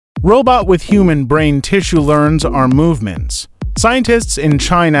Robot with human brain tissue learns our movements. Scientists in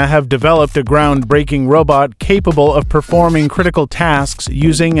China have developed a groundbreaking robot capable of performing critical tasks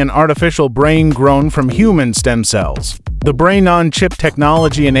using an artificial brain grown from human stem cells. The brain-on-chip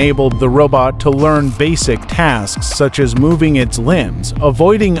technology enabled the robot to learn basic tasks such as moving its limbs,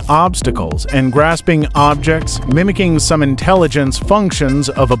 avoiding obstacles, and grasping objects, mimicking some intelligence functions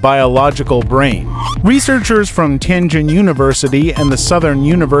of a biological brain. Researchers from Tianjin University and the Southern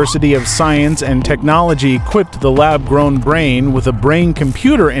University of Science and Technology equipped the lab-grown brain with a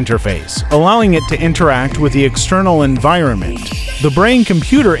brain-computer interface, allowing it to interact with the external environment. The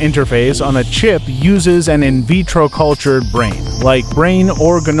brain-computer interface on a chip uses an in vitro cultured brain, like brain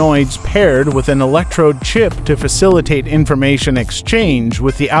organoids paired with an electrode chip to facilitate information exchange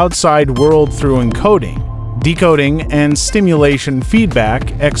with the outside world through encoding, decoding, and stimulation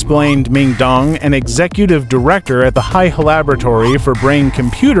feedback, explained Ming Dong, an executive director at the Hai Laboratory for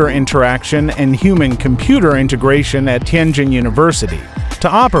Brain-Computer Interaction and Human-Computer Integration at Tianjin University. To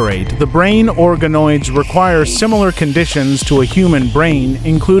operate, the brain organoids require similar conditions to a human brain,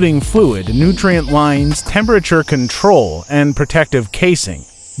 including fluid, nutrient lines, temperature control, and protective casing.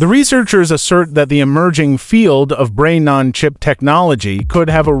 The researchers assert that the emerging field of brain-on-chip technology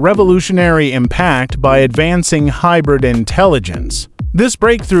could have a revolutionary impact by advancing hybrid intelligence. This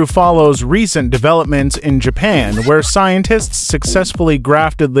breakthrough follows recent developments in Japan, where scientists successfully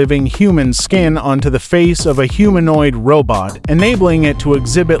grafted living human skin onto the face of a humanoid robot, enabling it to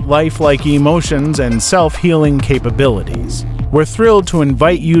exhibit lifelike emotions and self-healing capabilities. We're thrilled to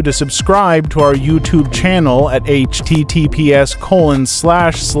invite you to subscribe to our YouTube channel at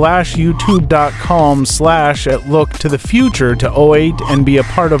https://youtube.com/@looktothefuture to 08 and be a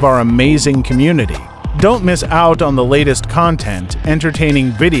part of our amazing community. Don't miss out on the latest content,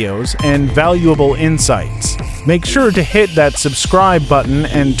 entertaining videos, and valuable insights. Make sure to hit that subscribe button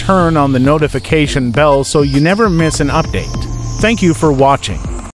and turn on the notification bell so you never miss an update. Thank you for watching.